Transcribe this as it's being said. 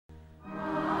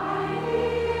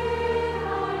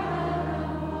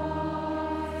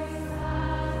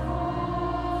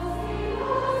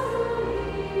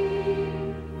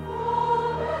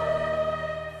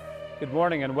Good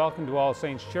morning and welcome to All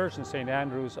Saints Church in St.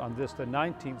 Andrews on this, the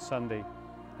 19th Sunday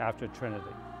after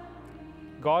Trinity.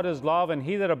 God is love, and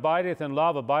he that abideth in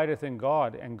love abideth in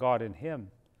God, and God in him.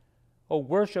 O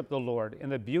worship the Lord in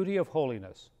the beauty of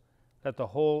holiness. Let the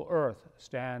whole earth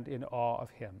stand in awe of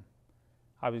him.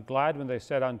 I was glad when they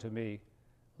said unto me,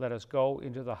 Let us go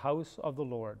into the house of the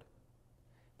Lord.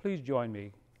 Please join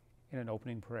me in an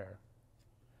opening prayer.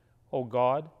 O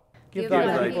God, give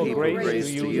thy people grace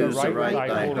to use aright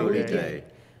thy holy day,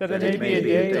 that it may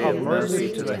be a day of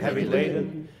mercy to the heavy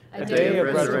laden, a day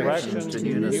of resurrection to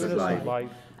newness of life,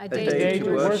 a day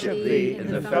to worship thee in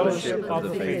the fellowship of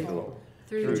the faithful,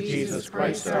 through Jesus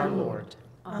Christ our Lord.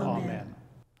 Amen.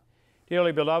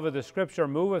 Dearly beloved, the Scripture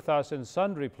moveth us in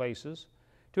sundry places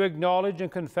to acknowledge and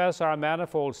confess our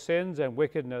manifold sins and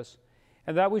wickedness,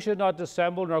 and that we should not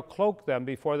dissemble nor cloak them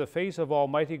before the face of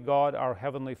Almighty God, our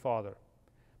Heavenly Father,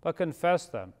 but confess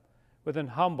them with an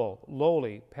humble,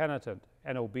 lowly, penitent,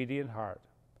 and obedient heart,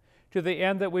 to the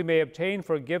end that we may obtain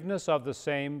forgiveness of the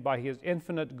same by his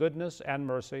infinite goodness and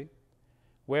mercy.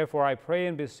 Wherefore I pray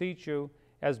and beseech you,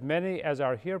 as many as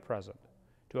are here present,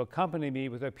 to accompany me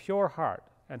with a pure heart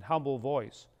and humble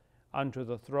voice unto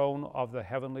the throne of the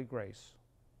heavenly grace.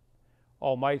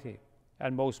 Almighty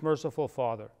and most merciful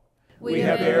Father, we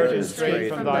have erred and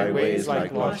strayed from thy ways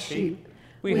like lost sheep.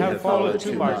 We have followed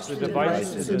too much the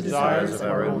devices and desires of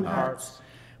our own hearts.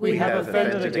 We have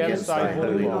offended against thy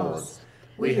holy laws.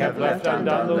 We have left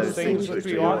undone those things which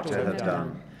we ought to have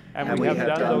done, and we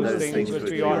have done those things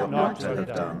which we ought not to have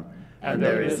done, and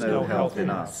there is no help in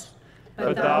us.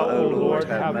 But thou, O Lord,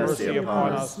 have mercy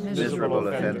upon us, miserable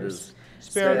offenders.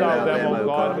 Spare thou them, O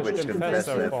God, which confess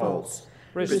their faults.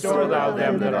 Restore thou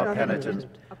them that are penitent,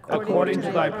 according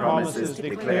to thy promises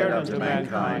declared unto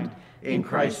mankind, in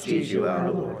Christ Jesus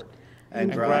our Lord.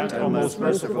 And grant, O most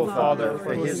merciful Father,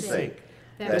 for his sake,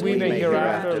 that we may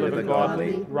hereafter live a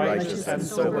godly, righteous, and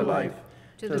sober life,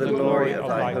 to the glory of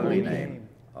thy holy name.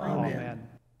 Amen.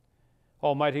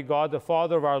 Almighty God, the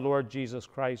Father of our Lord Jesus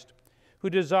Christ,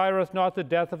 who desireth not the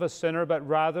death of a sinner, but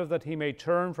rather that he may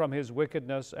turn from his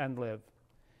wickedness and live,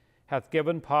 hath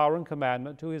given power and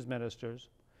commandment to his ministers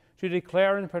to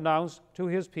declare and pronounce to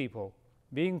his people,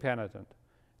 being penitent,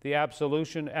 the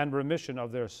absolution and remission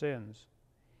of their sins.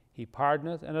 He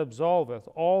pardoneth and absolveth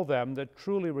all them that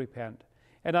truly repent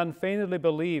and unfeignedly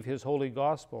believe his holy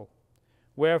gospel.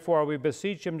 Wherefore we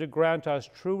beseech him to grant us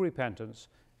true repentance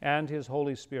and his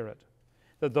Holy Spirit,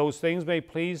 that those things may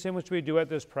please him which we do at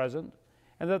this present,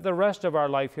 and that the rest of our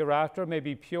life hereafter may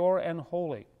be pure and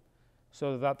holy,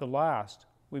 so that at the last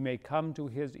we may come to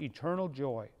his eternal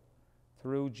joy,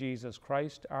 through Jesus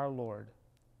Christ our Lord.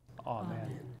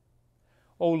 Amen.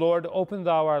 O Lord, open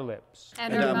thou our lips,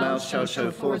 and our mouth shall show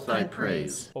forth thy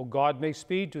praise. O God, make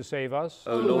speed to save us.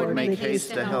 O Lord, make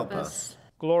haste to help us.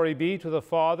 Glory be to the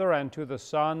Father, and to the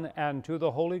Son, and to the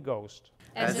Holy Ghost.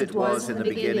 As it was in the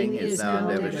beginning, is now,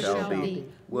 and ever shall be,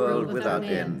 world without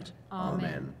end.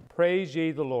 Amen. Praise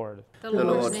ye the Lord. The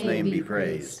Lord's name be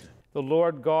praised. The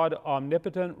Lord God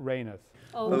omnipotent reigneth.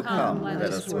 O come, let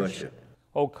us worship.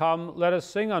 O come, let us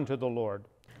sing unto the Lord.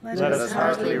 Let us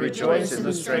heartily rejoice in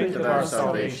the strength of our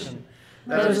salvation.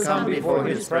 Let us come before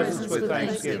his presence with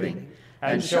thanksgiving,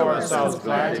 and show ourselves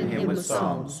glad in him with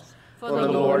psalms. For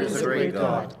the Lord is a great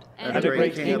God, and a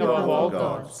great King above all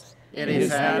gods. In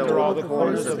his hand are all the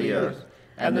corners of the earth,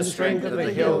 and the strength of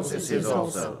the hills is his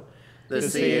also. The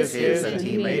sea is his, and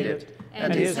he made it,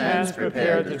 and his hands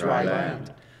prepared the dry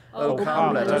land. O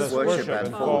come, let us worship and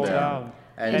fall down,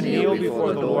 and kneel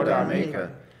before the Lord our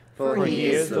Maker. For he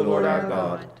is the Lord our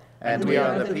God, and we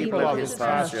are the people of his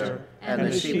pasture, and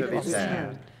the sheep of his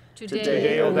hand.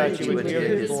 Today, O that you would hear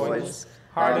his voice,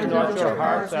 harden not your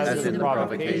hearts as in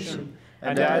provocation,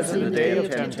 and as in the day of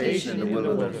temptation in the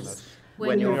wilderness,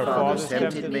 when your fathers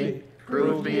tempted me,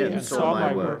 proved me, and saw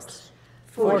my works.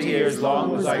 40 years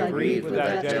long was I grieved with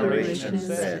that generation, and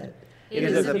said, It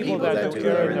is the people that do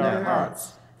err in their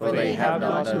hearts, for they have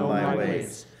not known my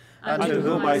ways. Unto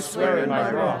whom I swear in my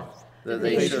wrath, that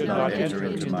they should not enter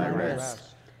into my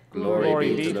rest.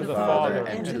 Glory be to the Father,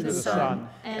 and to the Son,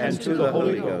 and to the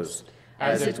Holy Ghost,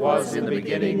 as it was in the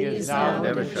beginning, is now, and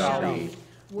ever shall be,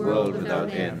 world without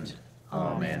end.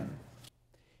 Amen.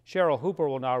 Cheryl Hooper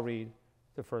will now read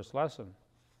the first lesson.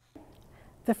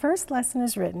 The first lesson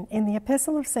is written in the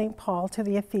Epistle of St. Paul to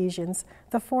the Ephesians,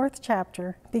 the 4th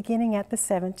chapter, beginning at the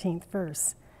 17th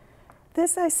verse.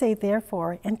 This I say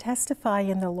therefore, and testify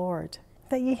in the Lord,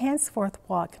 that ye henceforth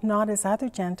walk not as other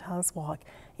Gentiles walk,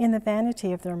 in the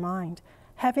vanity of their mind,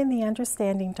 having the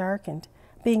understanding darkened,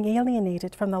 being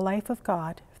alienated from the life of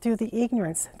God through the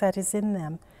ignorance that is in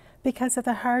them, because of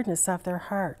the hardness of their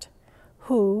heart,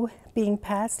 who, being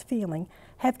past feeling,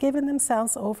 have given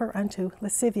themselves over unto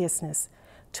lasciviousness,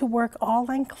 to work all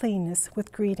uncleanness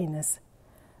with greediness.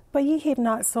 But ye have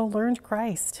not so learned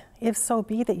Christ, if so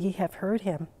be that ye have heard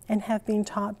him, and have been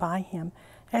taught by him,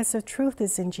 as the truth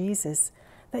is in Jesus,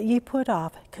 that ye put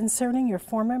off, concerning your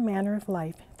former manner of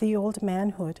life, the old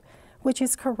manhood, which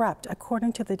is corrupt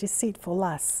according to the deceitful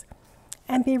lusts,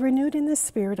 and be renewed in the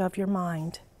spirit of your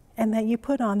mind, and that ye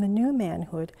put on the new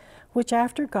manhood, which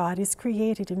after God is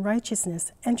created in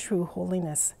righteousness and true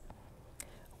holiness.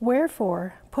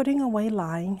 Wherefore, putting away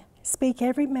lying, speak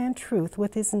every man truth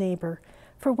with his neighbor,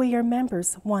 for we are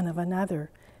members one of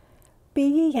another. Be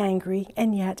ye angry,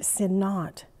 and yet sin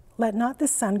not. Let not the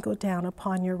sun go down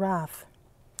upon your wrath.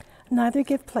 Neither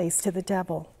give place to the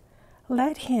devil.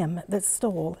 Let him that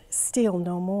stole steal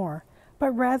no more,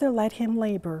 but rather let him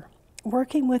labor,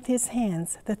 working with his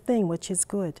hands the thing which is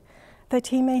good, that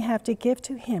he may have to give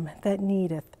to him that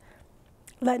needeth.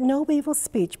 Let no evil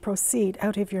speech proceed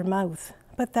out of your mouth,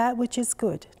 but that which is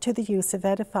good, to the use of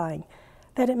edifying,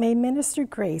 that it may minister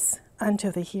grace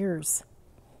unto the hearers.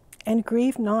 And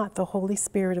grieve not the Holy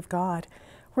Spirit of God,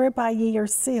 whereby ye are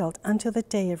sealed unto the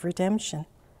day of redemption.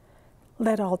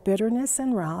 Let all bitterness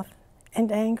and wrath,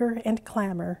 and anger and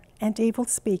clamor, and evil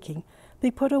speaking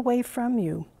be put away from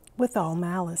you, with all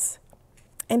malice.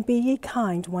 And be ye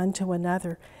kind one to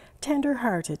another,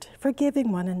 tender-hearted,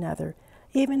 forgiving one another,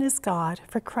 even as God,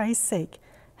 for Christ's sake,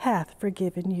 hath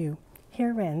forgiven you.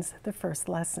 Here ends the first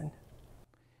lesson.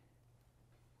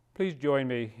 Please join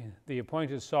me in the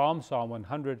appointed psalm, Psalm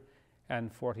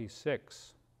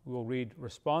 146. We will read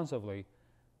responsively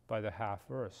by the half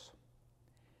verse.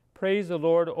 Praise the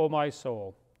Lord, O my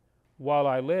soul. While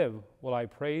I live, will I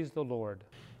praise the Lord.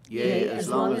 Yea, as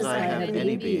long as I have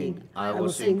any being, I will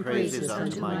sing praises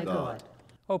unto my God.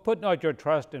 O put not your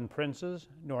trust in princes,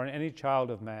 nor in any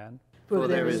child of man. For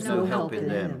there is no help in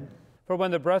them. For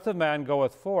when the breath of man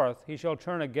goeth forth, he shall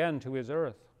turn again to his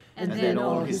earth. And then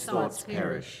all his thoughts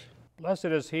perish. Blessed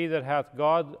is he that hath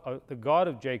God, the God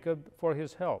of Jacob, for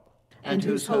his help. And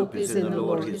whose hope is in the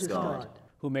Lord his God.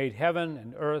 Who made heaven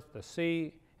and earth, the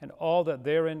sea, and all that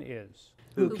therein is.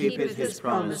 Who keepeth his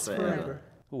promise forever.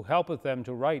 Who helpeth them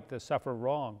to right that suffer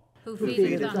wrong. Who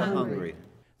feedeth the hungry.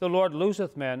 The Lord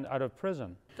looseth men out of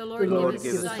prison. The Lord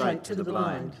giveth sight to the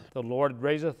blind. The Lord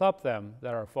raiseth up them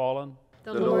that are fallen.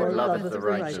 The Lord loveth the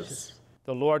righteous.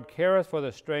 The Lord careth for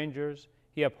the strangers.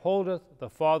 He upholdeth the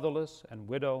fatherless and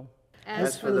widow.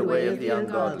 As for the way of the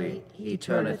ungodly, he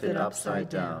turneth it upside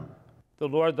down. The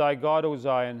Lord thy God, O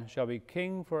Zion, shall be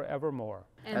king forevermore.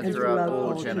 And throughout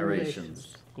all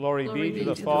generations. Glory be to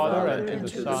the Father, and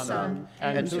to the Son,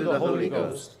 and to the Holy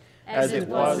Ghost, as it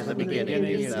was in the beginning,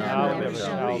 is now, and ever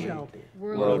shall be,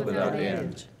 world without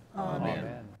end.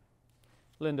 Amen.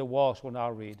 Linda Walsh will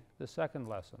now read the second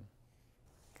lesson.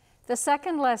 The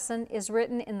second lesson is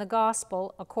written in the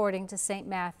Gospel according to St.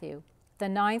 Matthew, the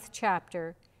 9th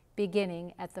chapter,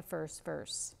 beginning at the first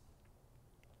verse.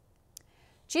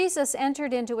 Jesus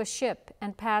entered into a ship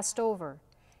and passed over,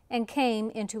 and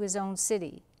came into his own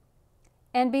city.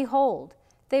 And behold,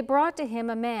 they brought to him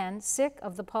a man sick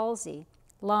of the palsy,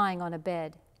 lying on a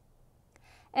bed.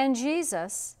 And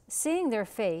Jesus, seeing their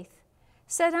faith,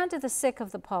 said unto the sick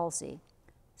of the palsy,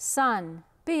 Son,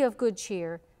 be of good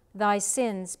cheer, thy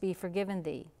sins be forgiven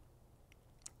thee.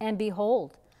 And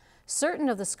behold, certain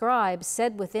of the scribes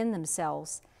said within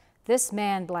themselves, This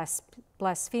man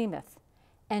blasphemeth.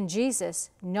 And Jesus,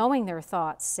 knowing their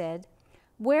thoughts, said,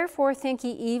 Wherefore think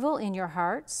ye evil in your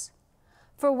hearts?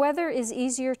 For whether is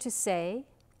easier to say,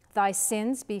 Thy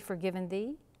sins be forgiven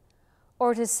thee,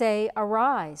 or to say,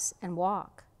 Arise and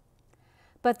walk?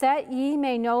 But that ye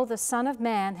may know the Son of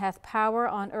Man hath power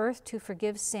on earth to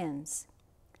forgive sins.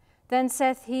 Then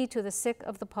saith he to the sick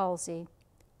of the palsy,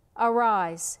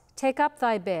 Arise, take up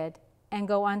thy bed, and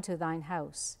go unto thine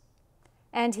house.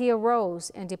 And he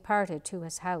arose and departed to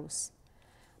his house.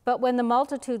 But when the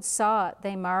multitude saw it,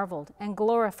 they marveled, and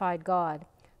glorified God,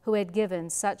 who had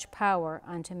given such power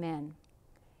unto men.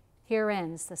 Here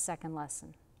ends the second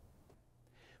lesson.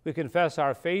 We confess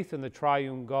our faith in the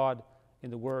triune God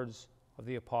in the words of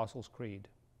the Apostles' Creed.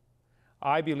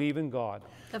 I believe in God,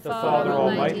 the Father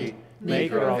Almighty,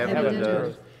 maker of heaven and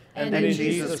earth, and in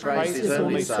Jesus Christ, his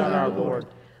only Son, our Lord,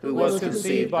 who was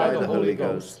conceived by the Holy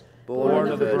Ghost, born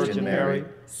of the Virgin Mary,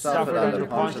 suffered under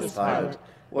Pontius Pilate,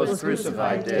 was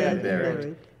crucified, dead, and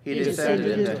buried. He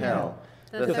descended into hell.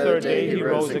 The third day he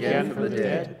rose again from the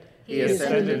dead. He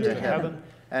ascended into heaven,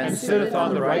 and sitteth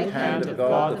on the right hand of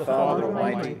God the Father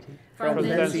Almighty. From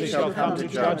thence he shall come to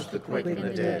judge the quick and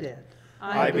the dead.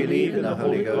 I believe in the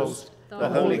Holy Ghost, the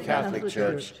Holy Catholic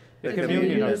Church, the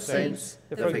communion of saints,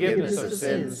 the forgiveness of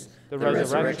sins, the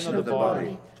resurrection of the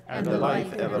body, and the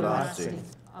life everlasting.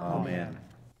 Amen.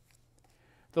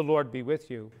 The Lord be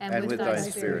with you. And with thy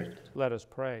spirit. Let us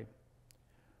pray.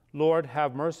 Lord,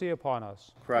 have mercy upon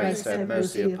us. Christ, have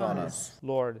mercy upon us.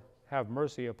 Lord, have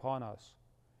mercy upon us.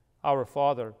 Our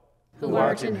Father, who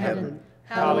art in heaven,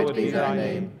 hallowed be thy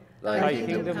name. Thy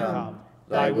kingdom come,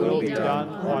 thy will be done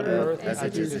on earth as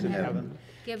it is in heaven.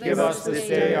 Give us this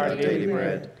day our daily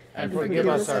bread, and forgive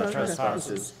us our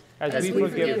trespasses, as we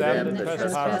forgive them that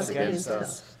trespass against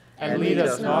us. And lead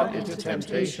us not into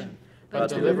temptation, but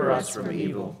deliver us from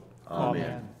evil.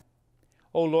 Amen.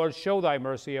 O Lord, show thy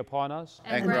mercy upon us.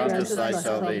 And grant us thy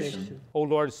salvation. O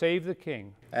Lord, save the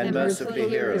King. And mercifully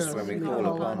hear us when we call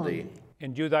upon thee.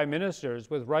 Endue thy ministers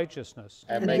with righteousness.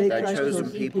 And make thy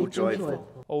chosen people joyful.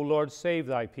 O Lord, save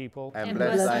thy people. And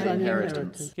bless thine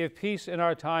inheritance. Give peace in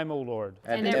our time, O Lord.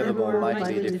 And evermore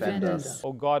mightily defend us.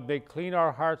 O God, make clean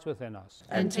our hearts within us.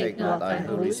 And take not thy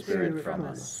Holy Spirit from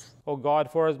us. O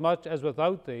God, forasmuch as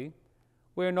without thee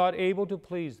we are not able to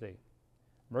please thee,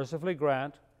 mercifully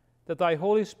grant that thy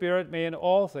Holy Spirit may in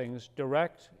all things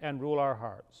direct and rule our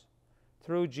hearts.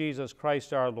 Through Jesus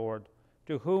Christ our Lord,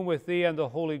 to whom with thee and the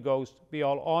Holy Ghost be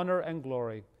all honor and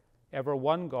glory, ever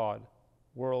one God,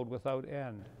 world without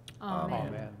end. Amen.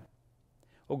 Amen.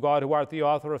 O God, who art the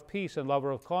author of peace and lover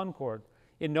of concord,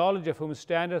 in knowledge of whom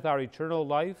standeth our eternal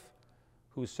life,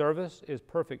 whose service is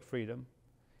perfect freedom,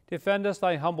 defend us,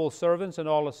 thy humble servants, in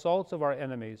all assaults of our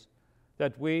enemies,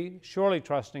 that we, surely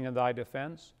trusting in thy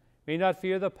defense, may not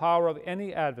fear the power of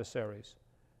any adversaries,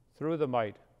 through the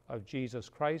might of Jesus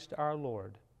Christ our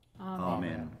Lord.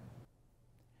 Amen.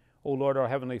 O Lord, our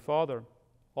heavenly Father,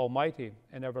 almighty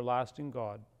and everlasting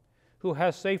God, who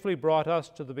hast safely brought us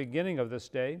to the beginning of this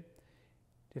day,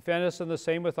 defend us in the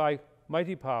same with thy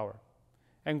mighty power,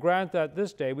 and grant that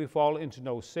this day we fall into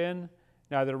no sin,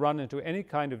 neither run into any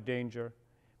kind of danger,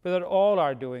 but that all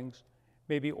our doings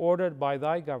may be ordered by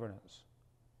thy governance,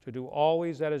 to do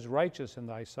always that is righteous in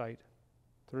thy sight,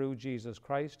 through Jesus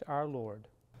Christ our Lord.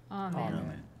 Amen.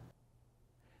 Amen.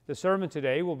 The sermon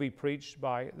today will be preached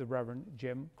by the Reverend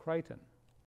Jim Crighton.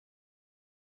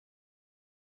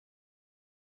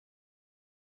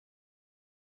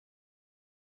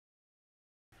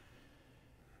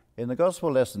 In the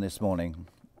gospel lesson this morning,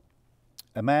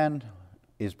 a man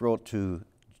is brought to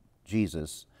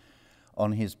Jesus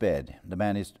on his bed. The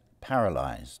man is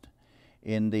paralyzed.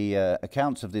 In the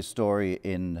accounts of this story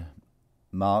in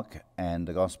Mark and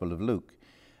the Gospel of Luke,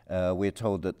 we're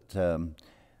told that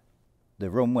the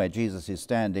room where Jesus is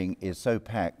standing is so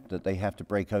packed that they have to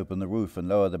break open the roof and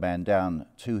lower the man down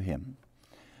to him.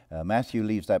 Matthew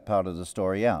leaves that part of the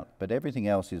story out, but everything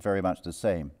else is very much the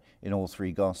same in all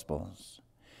three Gospels.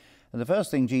 And the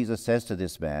first thing Jesus says to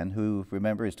this man, who,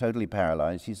 remember, is totally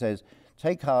paralyzed, he says,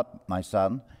 "Take heart, my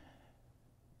son,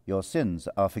 your sins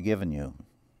are forgiven you."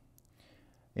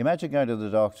 Imagine going to the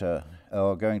doctor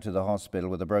or going to the hospital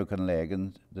with a broken leg,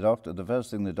 and the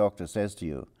first thing the doctor says to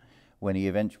you when you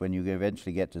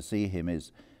eventually get to see him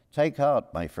is, "Take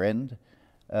heart, my friend,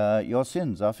 your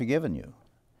sins are forgiven you."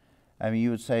 I mean,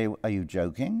 you would say, "Are you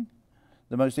joking?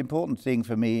 The most important thing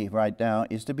for me right now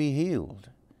is to be healed."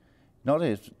 Not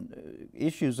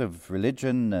issues of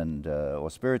religion and or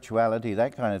spirituality,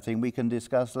 that kind of thing, we can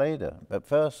discuss later. But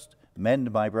first,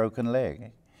 mend my broken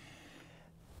leg.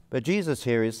 But Jesus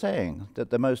here is saying that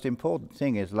the most important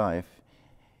thing in life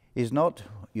is not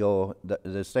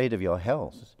the state of your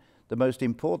health. The most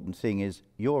important thing is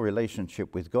your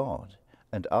relationship with God.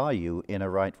 And are you in a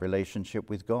right relationship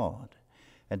with God?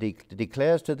 And he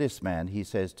declares to this man, he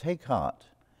says, "Take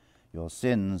heart, your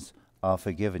sins are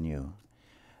forgiven you."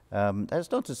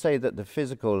 That's not to say that the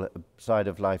physical side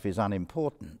of life is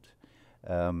unimportant.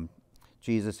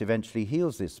 Jesus eventually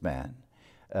heals this man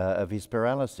of his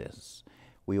paralysis.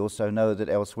 We also know that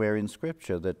elsewhere in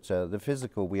Scripture that the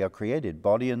physical, we are created,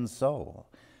 body and soul.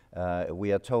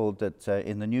 We are told that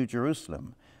in the New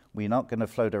Jerusalem, we're not going to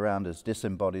float around as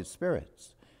disembodied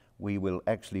spirits. We will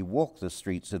actually walk the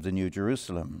streets of the New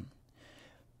Jerusalem.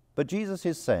 But Jesus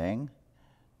is saying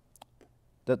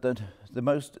that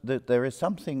that there is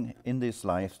something in this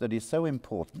life that is so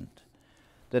important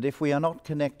that if we are not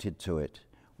connected to it,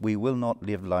 we will not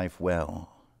live life well.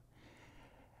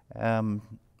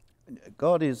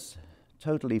 God is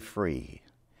totally free,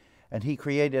 and he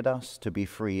created us to be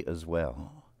free as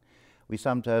well. We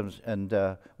are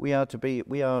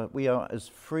as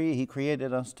free. He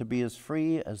created us to be as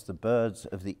free as the birds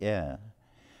of the air.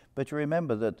 But you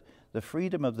remember that the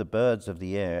freedom of the birds of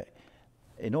the air,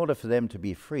 in order for them to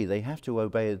be free, they have to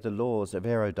obey the laws of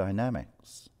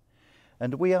aerodynamics.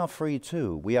 And we are free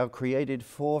too. We are created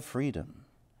for freedom.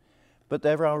 But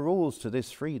there are rules to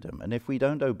this freedom, and if we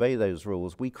don't obey those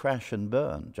rules, we crash and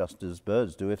burn, just as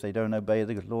birds do if they don't obey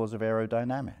the laws of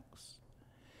aerodynamics.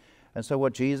 And so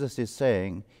what Jesus is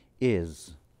saying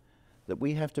is that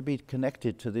we have to be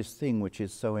connected to this thing which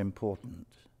is so important.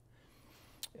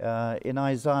 In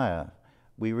Isaiah,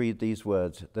 we read these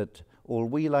words, that all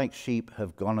we like sheep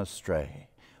have gone astray.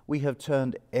 We have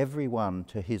turned every one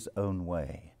to his own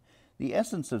way. The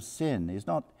essence of sin is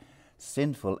not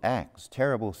sinful acts,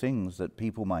 terrible things that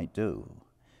people might do.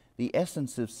 The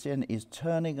essence of sin is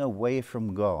turning away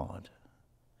from God.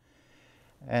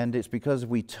 And it's because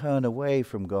we turn away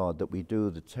from God that we do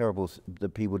the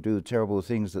people do the terrible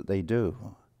things that they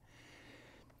do.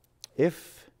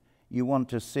 If you want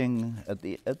to sing at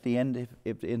the end,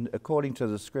 according to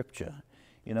the Scripture,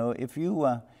 if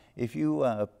you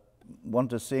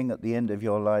want to sing at the end of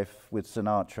your life with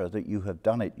Sinatra that you have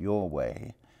done it your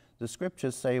way, the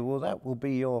Scriptures say, well, that will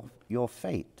be your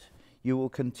fate. You will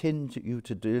continue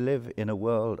to live in a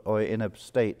world or in a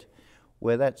state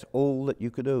where that's all that you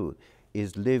could do,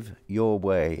 is live your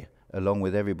way along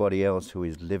with everybody else who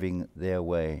is living their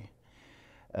way.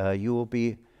 You will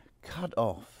be cut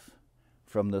off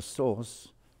from the source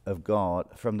of God,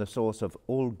 from the source of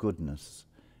all goodness,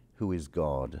 who is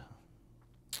God.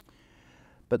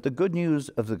 But the good news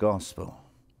of the gospel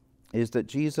is that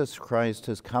Jesus Christ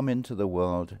has come into the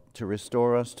world to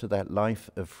restore us to that life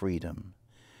of freedom.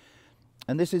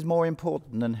 And this is more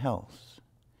important than health.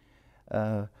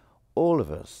 All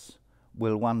of us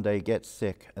will one day get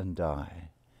sick and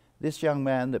die. This young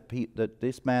man that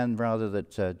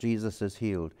Jesus has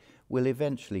healed will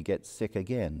eventually get sick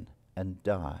again and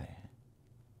die.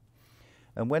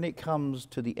 And when it comes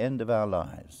to the end of our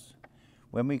lives,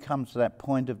 when we come to that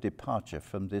point of departure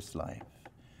from this life,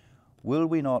 will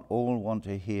we not all want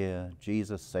to hear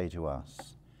Jesus say to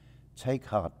us, "Take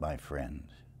heart, my friend,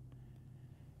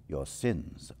 your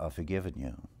sins are forgiven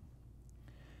you"?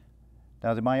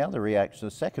 Now, the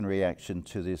second reaction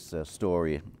to this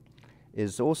story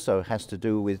has to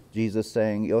do with Jesus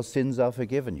saying, "Your sins are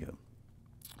forgiven you."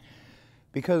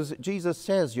 Because Jesus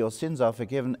says your sins are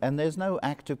forgiven, and there's no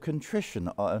act of contrition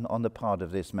on the part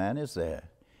of this man, is there?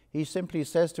 He simply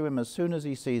says to him as soon as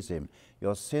he sees him,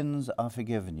 "Your sins are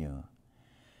forgiven you."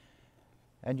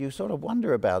 And you sort of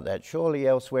wonder about that. Surely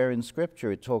elsewhere in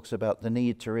Scripture it talks about the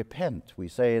need to repent. We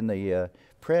say in the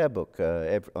prayer book,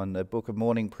 on the book of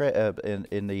morning prayer,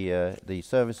 in the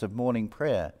service of morning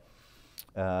prayer,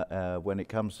 when it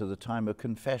comes to the time of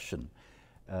confession,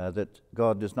 that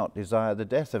God does not desire the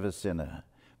death of a sinner,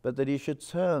 but that he should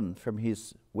turn from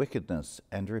his wickedness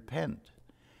and repent.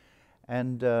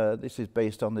 And this is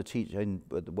based on the teaching,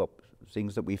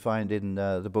 things that we find in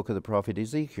the book of the prophet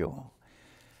Ezekiel.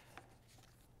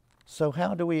 So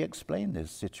how do we explain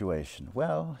this situation?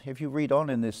 Well, if you read on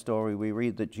in this story, we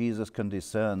read that Jesus can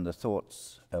discern the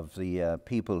thoughts of the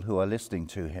people who are listening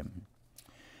to him.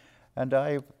 And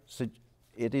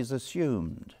it is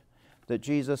assumed that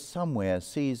Jesus somewhere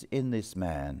sees in this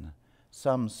man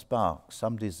some spark,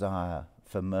 some desire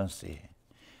for mercy.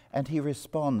 And he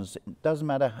responds. It doesn't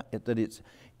matter that it's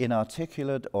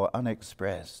inarticulate or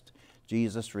unexpressed.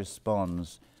 Jesus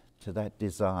responds to that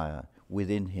desire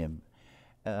within him.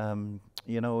 In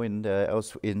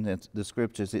the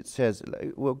Scriptures it says,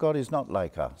 well, God is not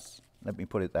like us. Let me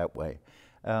put it that way.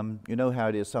 You know how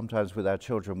it is sometimes with our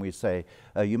children, we say,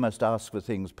 you must ask for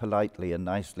things politely and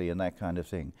nicely and that kind of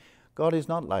thing. God is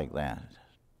not like that.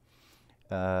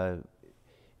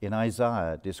 In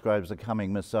Isaiah, it describes the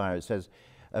coming Messiah. It says,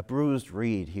 a bruised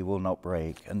reed he will not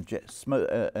break, and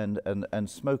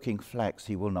smoking flax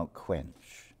he will not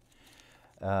quench.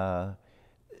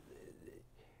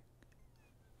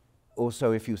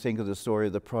 Also, if you think of the story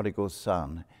of the prodigal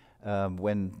son,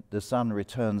 when the son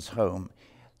returns home,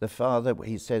 the father,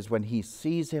 he says, when he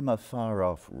sees him afar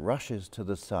off, rushes to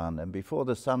the son, and before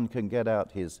the son can get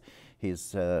out his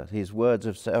words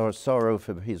of sorrow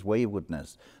for his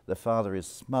waywardness, the father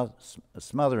is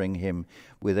smothering him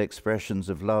with expressions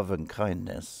of love and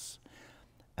kindness.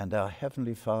 And our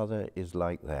Heavenly Father is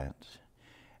like that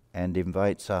and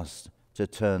invites us to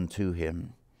turn to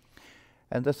him.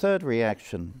 And the third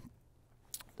reaction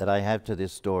that I have to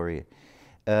this story,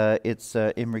 it's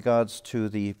in regards to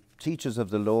the teachers of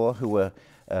the law who are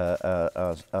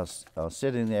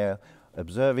sitting there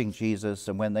observing Jesus,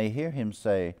 and when they hear him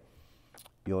say,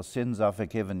 "Your sins are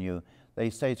forgiven you," they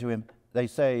say to him, they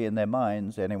say in their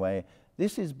minds anyway,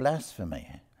 "This is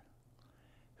blasphemy.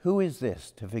 Who is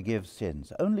this to forgive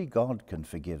sins? Only God can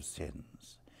forgive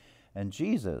sins." And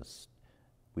Jesus,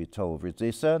 we're told,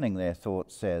 discerning their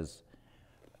thoughts, says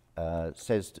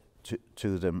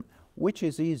to them, "Which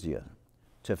is easier,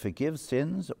 to forgive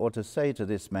sins or to say to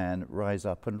this man, rise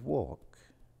up and walk?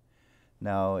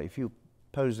 Now, if you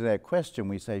pose that question,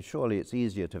 we say, surely it's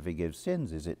easier to forgive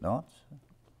sins, is it not?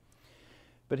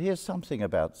 But here's something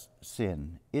about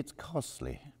sin. It's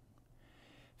costly.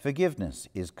 Forgiveness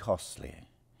is costly.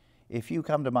 If you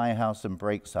come to my house and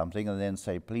break something and then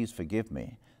say, please forgive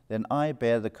me, then I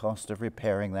bear the cost of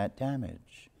repairing that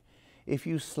damage. If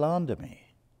you slander me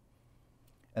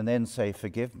and then say,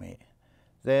 forgive me,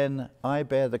 then I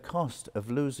bear the cost of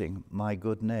losing my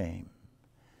good name.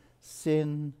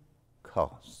 Sin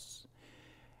costs.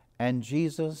 And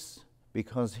Jesus,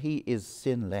 because he is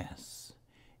sinless,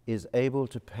 is able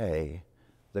to pay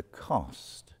the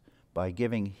cost by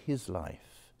giving his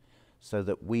life so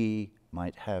that we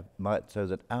so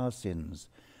that our sins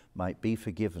might be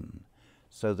forgiven,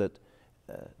 so that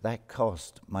that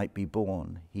cost might be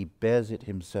borne. He bears it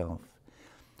himself.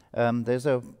 There's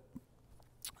a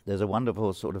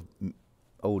wonderful sort of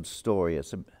old story.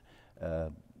 It's sort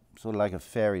of like a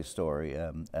fairy story,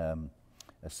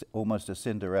 almost a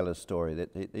Cinderella story.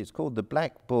 It's called The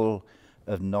Black Bull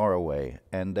of Norroway,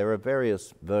 and there are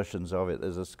various versions of it.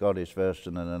 There's a Scottish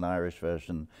version and an Irish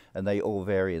version, and they all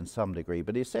vary in some degree.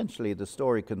 But essentially, the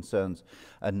story concerns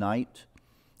a knight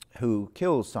who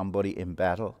kills somebody in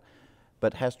battle,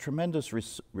 but has tremendous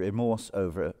remorse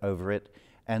over it,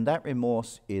 and that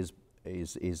remorse is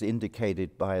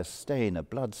indicated by a stain, a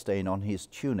blood stain on his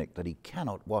tunic that he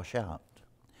cannot wash out.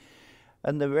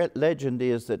 And the legend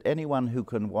is that anyone who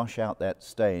can wash out that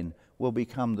stain will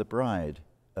become the bride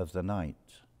of the knight.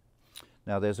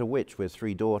 Now there's a witch with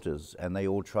 3 daughters, and they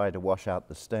all try to wash out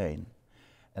the stain,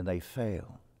 and they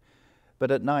fail.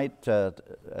 But at night,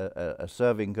 a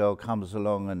serving girl comes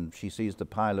along, and she sees the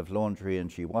pile of laundry,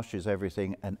 and she washes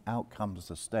everything, and out comes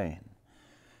the stain.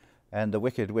 And the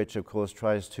wicked witch, of course,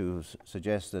 tries to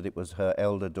suggest that it was her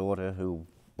elder daughter who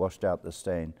washed out the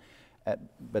stain.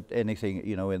 But anything,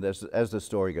 you know, as the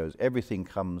story goes, everything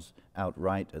comes out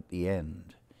right at the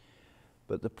end.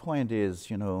 But the point is,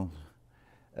 you know,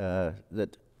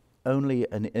 that only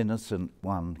an innocent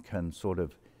one can sort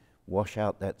of wash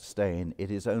out that stain.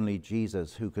 It is only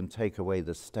Jesus who can take away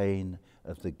the stain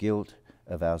of the guilt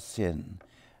of our sin.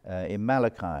 In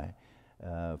Malachi,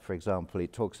 for example,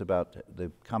 it talks about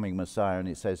the coming Messiah, and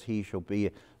it says, he shall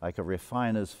be like a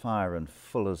refiner's fire and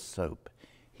fuller's soap.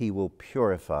 He will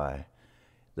purify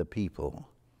the people.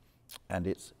 And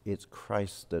it's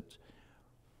Christ that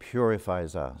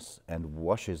purifies us and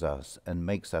washes us and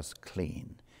makes us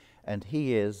clean. And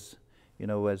he is, you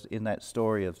know, as in that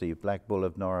story of the Black Bull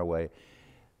of Norroway,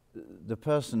 the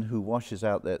person who washes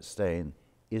out that stain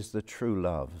is the true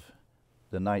love,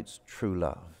 the knight's true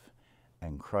love.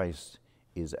 And Christ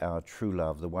is our true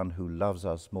love, the one who loves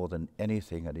us more than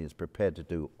anything and is prepared to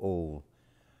do all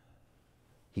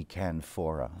he can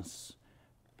for us.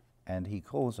 And he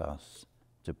calls us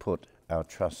to put our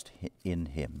trust in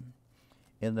him.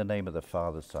 In the name of the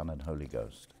Father, Son, and Holy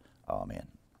Ghost. Amen.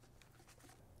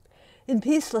 In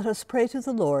peace let us pray to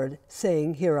the Lord,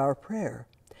 saying, hear our prayer.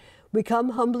 We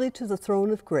come humbly to the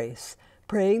throne of grace,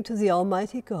 praying to the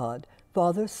Almighty God,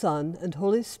 Father, Son, and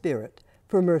Holy Spirit,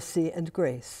 for mercy and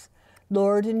grace.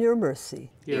 Lord, in your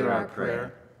mercy, hear our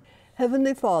prayer.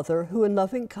 Heavenly Father, who in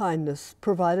loving kindness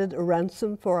provided a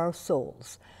ransom for our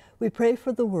souls, we pray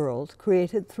for the world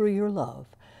created through your love,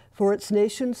 for its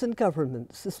nations and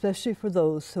governments, especially for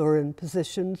those who are in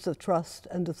positions of trust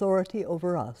and authority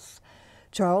over us.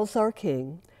 Charles, our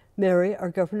King, Mary, our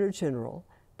Governor General,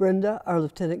 Brenda, our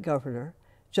Lieutenant Governor,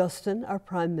 Justin, our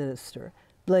Prime Minister,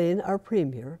 Blaine, our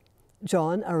Premier,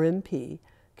 John, our MP,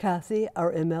 Kathy,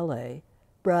 our MLA,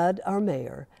 Brad, our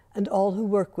Mayor, and all who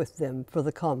work with them for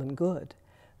the common good.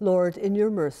 Lord, in your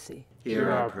mercy,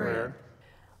 hear our prayer.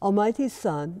 Almighty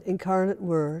Son, incarnate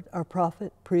Word, our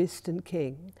prophet, priest, and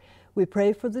king, we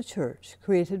pray for the Church,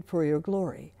 created for your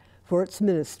glory, for its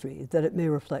ministry, that it may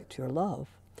reflect your love.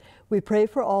 We pray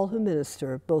for all who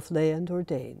minister, both lay and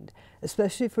ordained,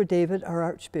 especially for David, our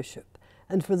Archbishop,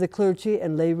 and for the clergy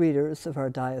and lay readers of our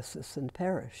diocese and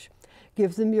parish.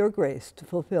 Give them your grace to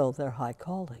fulfill their high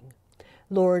calling.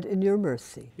 Lord, in your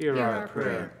mercy, hear our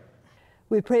prayer.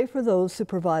 We pray for those who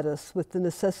provide us with the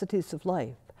necessities of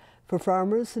life, for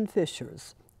farmers and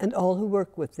fishers, and all who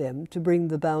work with them to bring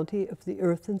the bounty of the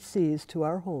earth and seas to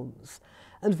our homes,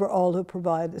 and for all who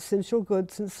provide essential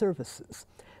goods and services,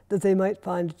 that they might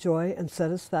find joy and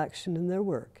satisfaction in their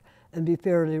work and be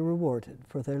fairly rewarded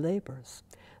for their labors.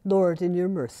 Lord, in your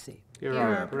mercy, hear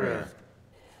our prayer.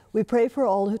 We pray for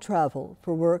all who travel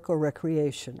for work or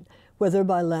recreation, whether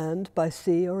by land, by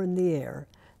sea, or in the air,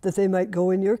 that they might go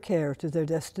in your care to their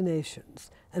destinations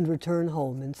and return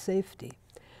home in safety.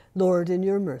 Lord, in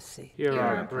your mercy, hear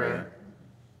our prayer.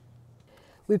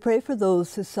 We pray for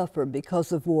those who suffer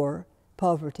because of war,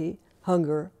 poverty,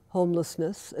 hunger,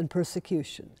 homelessness, and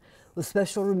persecution, with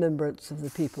special remembrance of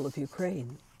the people of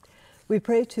Ukraine. We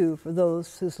pray, too, for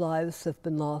those whose lives have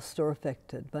been lost or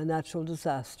affected by natural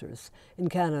disasters in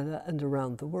Canada and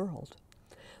around the world.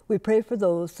 We pray for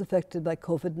those affected by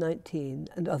COVID-19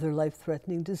 and other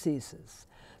life-threatening diseases,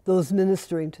 those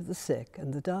ministering to the sick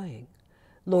and the dying.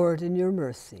 Lord, in your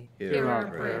mercy, hear our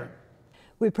prayer.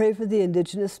 We pray for the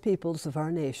Indigenous peoples of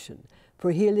our nation, for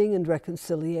healing and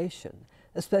reconciliation,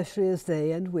 especially as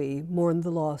they and we mourn the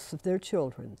loss of their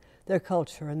children, their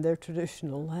culture, and their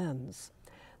traditional lands.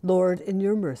 Lord, in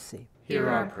your mercy, hear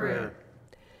our prayer.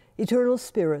 Eternal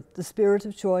Spirit, the Spirit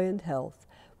of joy and health,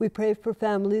 we pray for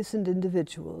families and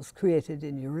individuals created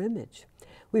in your image.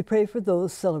 We pray for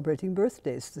those celebrating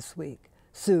birthdays this week,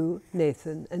 Sue,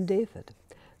 Nathan, and David.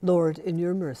 Lord, in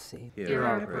your mercy, hear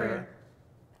our prayer.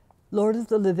 Lord of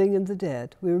the living and the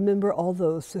dead, we remember all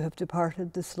those who have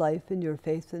departed this life in your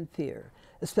faith and fear,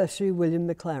 especially William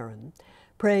McLaren,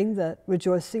 praying that,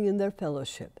 rejoicing in their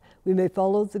fellowship, we may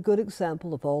follow the good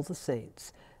example of all the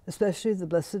saints, especially the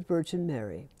Blessed Virgin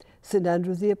Mary, St.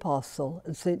 Andrew the Apostle,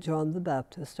 and St. John the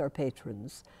Baptist, our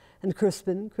patrons, and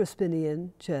Crispin, Crispinian,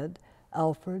 Jed,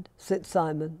 Alfred, St.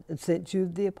 Simon, and St.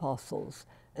 Jude the Apostles,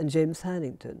 and James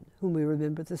Hannington, whom we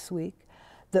remember this week,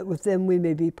 that with them we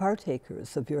may be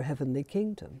partakers of your heavenly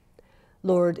kingdom.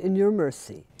 Lord, in your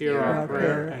mercy, hear our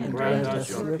prayer and grant us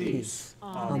your peace.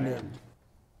 Amen.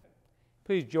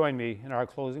 Please join me in our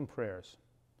closing prayers.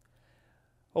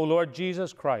 O Lord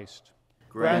Jesus Christ,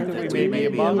 grant that we may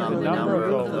be among the number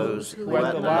of those who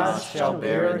at the last shall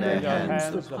bear in their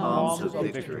hands the palms of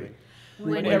victory,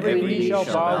 when every knee shall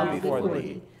bow before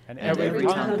thee, and every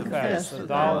tongue confess that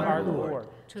thou art Lord,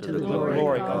 to the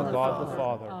glory of God the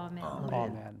Father.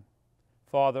 Amen.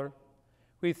 Father,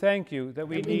 we thank you that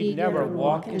we need never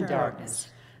walk in darkness,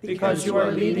 because you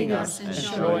are leading us and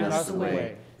showing us the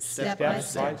way, step by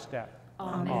step.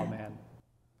 Amen.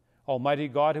 Almighty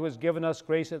God, who has given us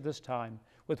grace at this time,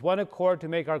 with one accord to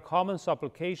make our common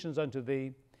supplications unto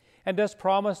thee, and dost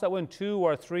promise that when 2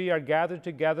 or 3 are gathered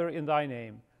together in thy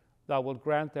name, thou wilt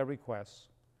grant their requests.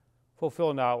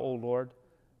 Fulfill now, O Lord,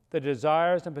 the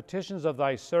desires and petitions of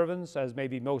thy servants as may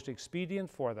be most expedient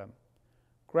for them,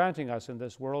 granting us in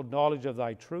this world knowledge of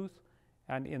thy truth,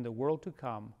 and in the world to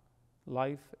come,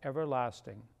 life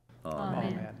everlasting.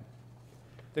 Amen.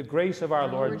 The grace of our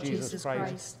Lord Jesus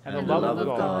Christ, and the love of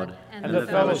God, and the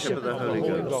fellowship of the Holy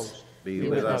Ghost be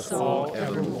with us all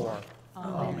evermore.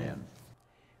 Amen.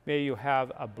 May you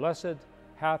have a blessed,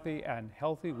 happy, and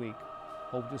healthy week.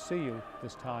 Hope to see you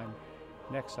this time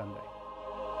next Sunday.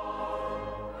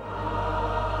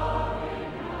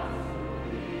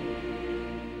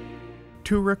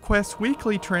 To request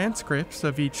weekly transcripts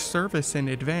of each service in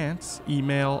advance,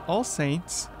 email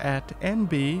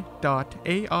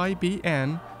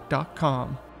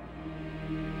allsaints@nb.aibn.com.